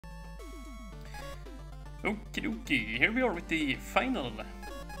Okie dokie, here we are with the final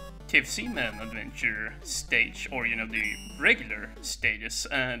Kfcman adventure stage, or you know, the regular stages,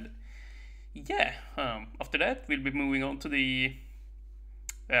 and yeah, after that we'll be moving on to the,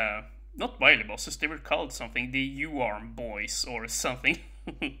 not Wily bosses, they were called something, the U-arm boys or something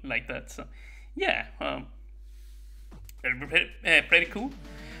like that, so yeah, that'll be pretty cool.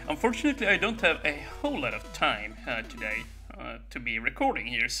 Unfortunately, I don't have a whole lot of time today to be recording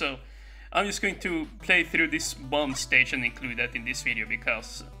here, so I'm just going to play through this one stage and include that in this video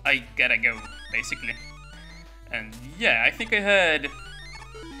because I gotta go, basically. And yeah, I think I had...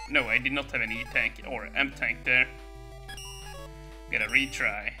 No, I did not have an E-tank or M-tank there. Gotta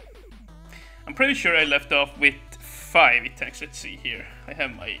retry. I'm pretty sure I left off with 5 E-tanks. Let's see here. I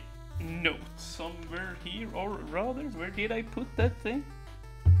have my note somewhere here, or rather, where did I put that thing?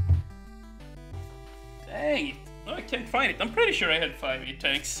 Dang it! No, I can't find it. I'm pretty sure I had 5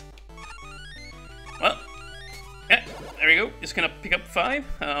 E-tanks. Well, yeah, there we go. Just gonna pick up 5.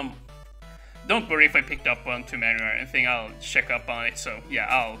 Don't worry if I picked up 1 too many or anything. I'll check up on it. So yeah,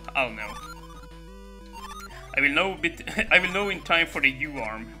 I'll know. I will know I will know in time for the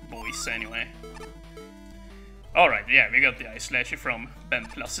U-arm boys anyway. All right, yeah, we got the ice slasher from Ben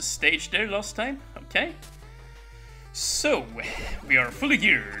Plus's stage there last time. Okay. So we are fully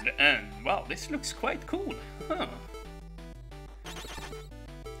geared, and wow, this looks quite cool. Huh.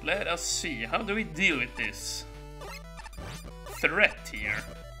 Let us see, how do we deal with this threat here?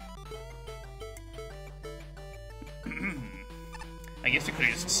 I guess we could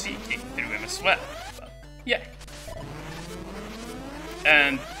just C-kick through him as well, but yeah.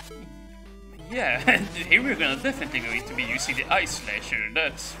 And yeah, here we're gonna definitely going to be using the ice slasher,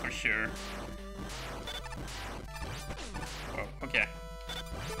 that's for sure. Oh, okay.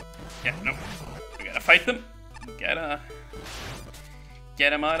 Yeah, no, we gotta fight them. Gotta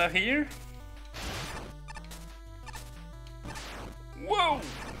get him out of here. Whoa!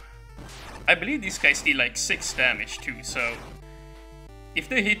 I believe these guys deal like 6 damage too, so if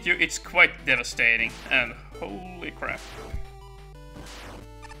they hit you, it's quite devastating. And holy crap.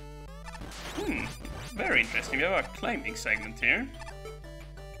 Very interesting. We have a climbing segment here.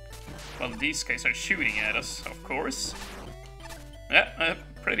 Well, these guys are shooting at us, of course. Yeah,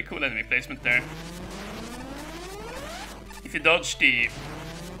 pretty cool enemy placement there. If you dodge the...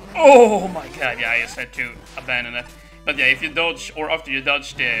 Oh my god, yeah, I just had to abandon that. But yeah, if you dodge, or after you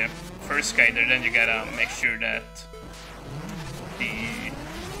dodge the first guy there, then you gotta make sure that the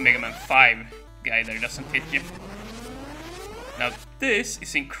Mega Man 5 guy there doesn't hit you. Now this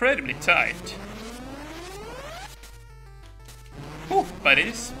is incredibly tight. Ooh, but it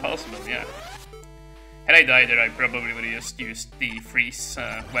is possible, yeah. Had I died there, I probably would have just used the freeze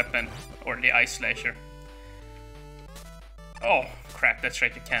weapon, or the ice slasher. Oh, crap, that's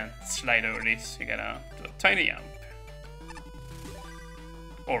right, you can't slide over these. You gotta do a tiny jump.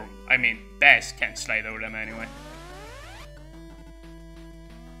 Or, I mean, Bass can't slide over them anyway.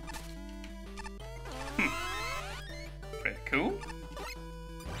 Pretty cool.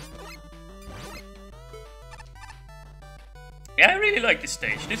 Yeah, I really like this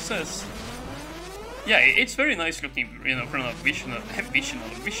stage. This is... Yeah, it's very nice looking, you know, from a visual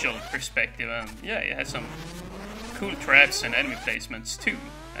perspective, and yeah, it has some cool traps and enemy placements too.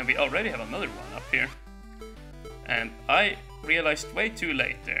 And we already have another one up here. And I realized way too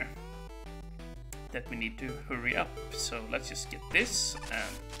late there that we need to hurry up. So let's just get this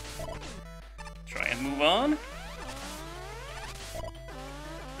and try and move on.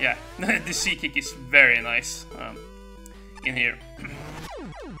 Yeah, the C-kick is very nice in here.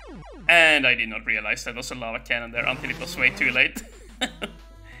 And I did not realize there was a lava cannon there until it was way too late.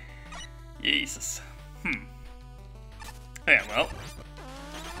 Jesus. Yeah, well.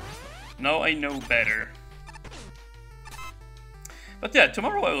 Now I know better. But yeah,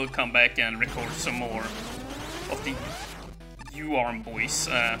 tomorrow I will come back and record some more of the U-arm boys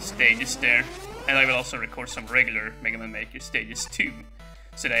stages there. And I will also record some regular Mega Man Maker stages too.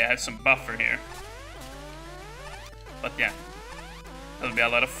 So that I have some buffer here. But yeah, it'll be a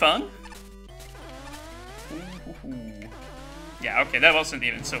lot of fun. Ooh. Yeah, okay, that wasn't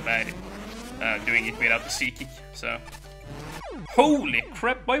even so bad doing it without the C-kick, so... Holy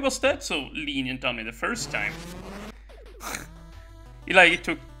crap, why was that so lenient on me the first time? It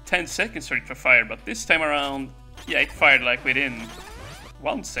took 10 seconds for it to fire, but this time around, yeah, it fired like within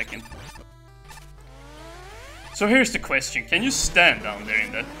 1 second. So here's the question, can you stand down there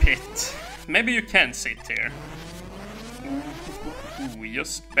in that pit? Maybe you can sit here. Ooh,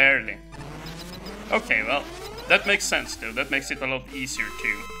 just barely. Okay, well, that makes sense though, that makes it a lot easier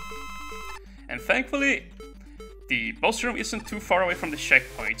too. And thankfully, the boss room isn't too far away from the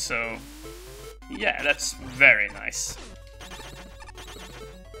checkpoint, so Yeah, that's very nice.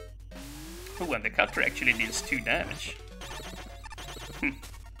 Oh, and the cutter actually deals 2 damage.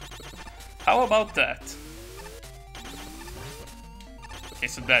 How about that? Okay,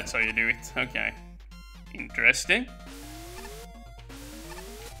 so that's how you do it. Okay. Interesting.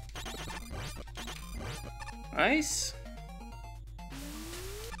 Nice.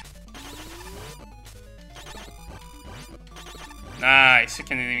 Nice, you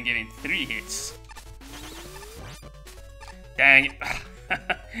can even get in 3 hits. Dang it.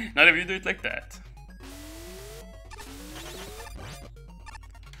 Not if you do it like that.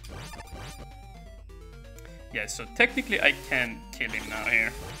 Yeah, so technically I can kill him now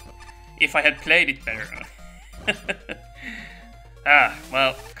here. If I had played it better. Ah,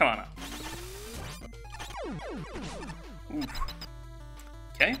 well, come on now. Oof.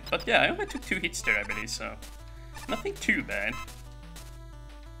 Okay, but yeah, I only took 2 hits there, I believe, so nothing too bad.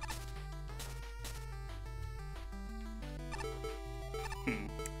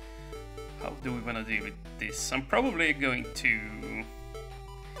 How do we want to deal with this? I'm probably going to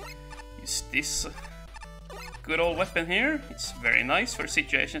use this good old weapon here. It's very nice for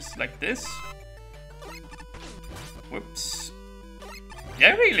situations like this. Whoops.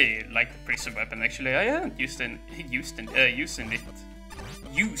 Yeah, I really like the prison weapon actually. I haven't used it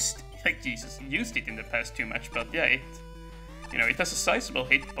in the past too much, but yeah, it has a sizable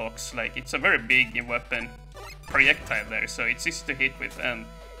hitbox. Like, it's a very big weapon projectile there, so it's easy to hit with, and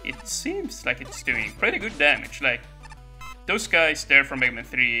it seems like it's doing pretty good damage. Like, those guys there from Mega Man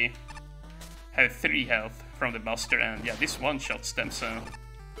 3 have 3 health from the Buster, and yeah, this one-shots them, so...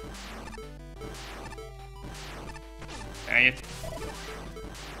 Dang it.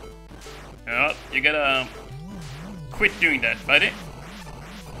 Oh, you gotta quit doing that, buddy.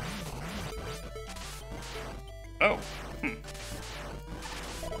 Oh,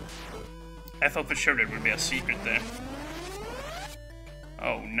 I thought for sure there would be a secret there.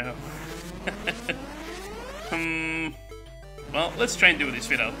 Oh no. Well, let's try and do this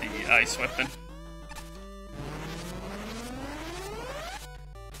without the ice weapon.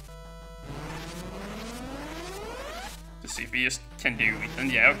 To see if we just can do it,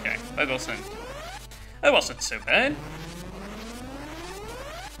 and yeah, okay, that wasn't so bad.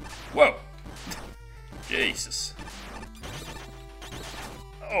 Whoa! Jesus.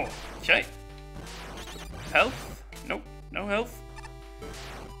 Oh, okay. Health? Nope, no health.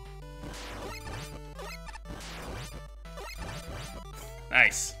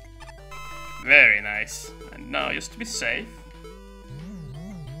 Nice. Very nice. And now, just to be safe.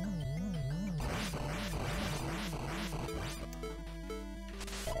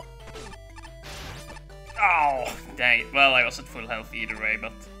 Oh, dang it. Well, I wasn't full health either way,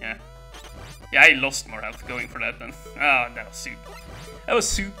 but yeah. Yeah, I lost more health going for that then. Oh, that was stupid. That was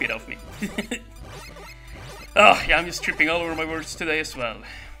stupid of me. Oh, yeah, I'm just tripping all over my words today as well.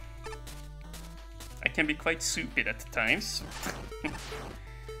 I can be quite stupid at times.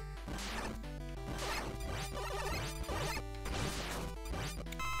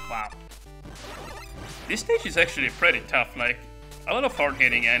 Wow. This stage is actually pretty tough, like, a lot of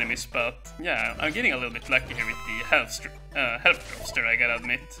hard-hitting enemies, but yeah, I'm getting a little bit lucky here with the health drops there, I gotta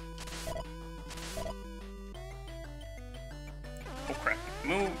admit. Oh crap,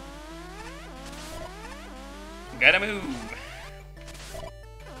 move! Gotta move!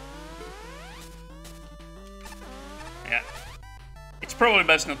 Yeah. It's probably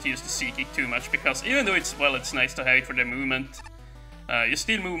best not to use the C-kick too much, because even though it's nice to have it for the movement, you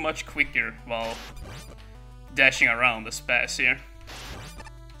still move much quicker while dashing around the spaz here.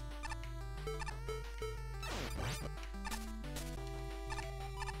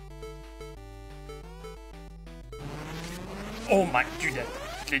 Oh my, dude, that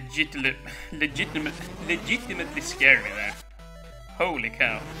legitimately scared me there. Holy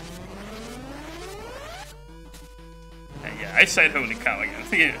cow. And yeah, I said holy cow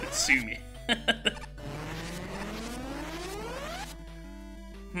again. Sue me.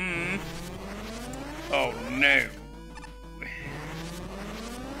 Oh no.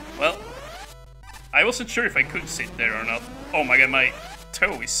 Well, I wasn't sure if I could sit there or not. Oh my god, my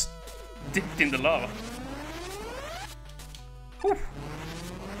toe is dipped in the lava. Whew.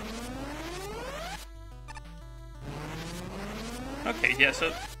 Okay, yeah,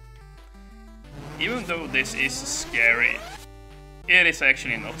 so even though this is scary, it is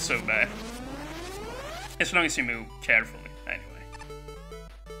actually not so bad. As long as you move carefully, anyway.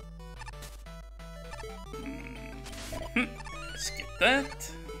 Let's get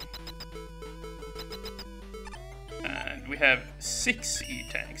that. And we have 6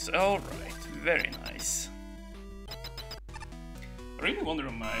 E-tanks. Alright, very nice. I really wonder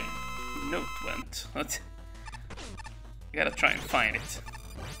on my note went? What? I gotta try and find it.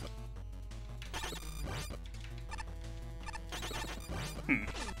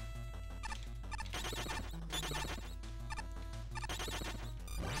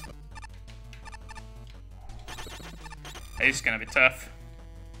 This is gonna be tough.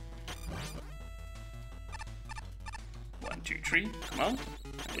 1, 2, 3. Come on.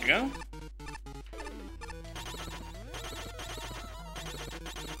 There you go.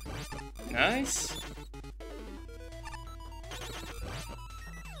 Nice.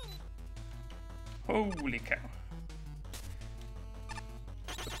 Holy cow.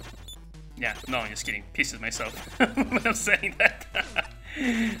 Yeah, no, I'm just kidding. Pisses myself when I'm saying that.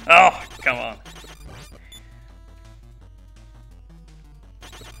 Oh, come on.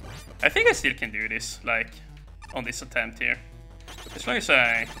 I think I still can do this, like, on this attempt here. As long as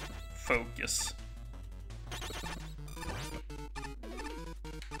I focus.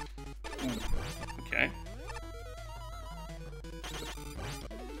 Ooh, okay.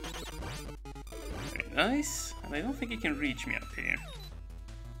 Very nice. And I don't think he can reach me up here.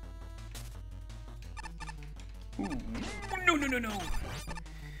 Ooh. No, no, no, no!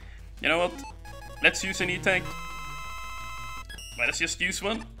 You know what? Let's use an E-tank. Let us just use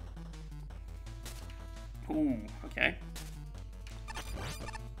one. Ooh, okay.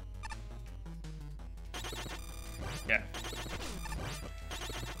 Yeah.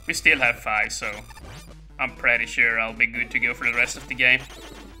 We still have 5, so I'm pretty sure I'll be good to go for the rest of the game.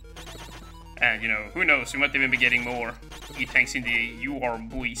 And, you know, who knows, we might even be getting more E-tanks in the You Are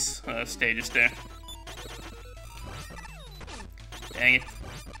Boys stages there. Dang it.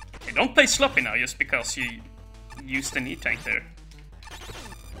 Okay, don't play sloppy now just because you used an E-tank there.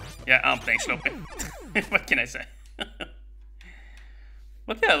 Yeah, I'm playing sloppy. What can I say?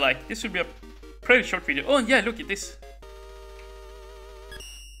 But yeah, like, this will be a pretty short video. Oh yeah, look at this.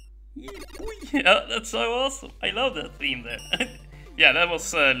 Yeah, that's so awesome. I love that theme there. Yeah, that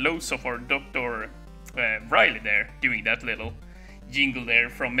was loads of our Dr.Wrily there doing that little jingle there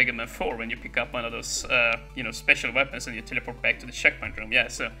from Mega Man 4 when you pick up one of those, you know, special weapons and you teleport back to the checkpoint room. Yeah,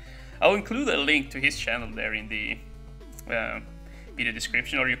 so I'll include a link to his channel there in the video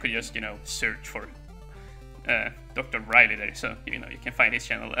description, or you could just, you know, search for Dr.Wrily there, so you know you can find his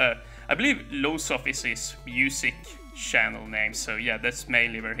channel. I believe Losov is his music channel name, so yeah, that's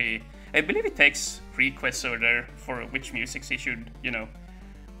mainly where I believe he takes requests over there for which musics he should, you know,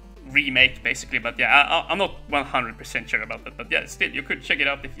 remake basically. But yeah, I'm not 100% sure about that. But yeah, still you could check it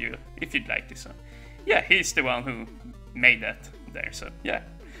out if you'd like to. So yeah, he's the one who made that there. So yeah,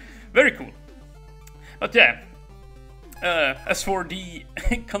 very cool. But yeah. As for the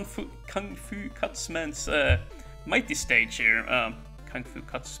Kung Fu Kfcman's Mighty Stage here, Kung Fu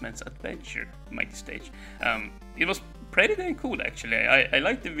Kfcman's Adventure Mighty Stage, it was pretty damn cool actually. I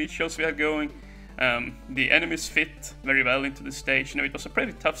like the visuals we had going. The enemies fit very well into the stage. You know, it was a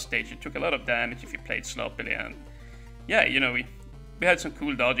pretty tough stage. It took a lot of damage if you played sloppily, and yeah, you know, we had some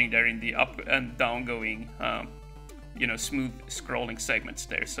cool dodging there in the up and down going, you know, smooth scrolling segments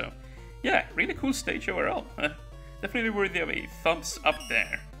there. So yeah, really cool stage overall. Definitely worthy of a thumbs up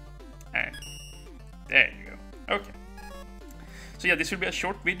there. And there you go. Okay. So yeah, this will be a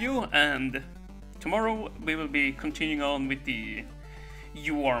short video, and tomorrow we will be continuing on with the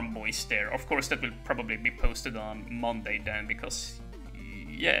U-Arm Boys there. Of course, that will probably be posted on Monday then, because,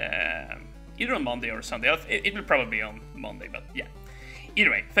 yeah, either on Monday or Sunday. It will probably be on Monday, but yeah.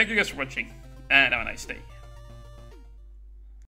 Either way, thank you guys for watching, and have a nice day.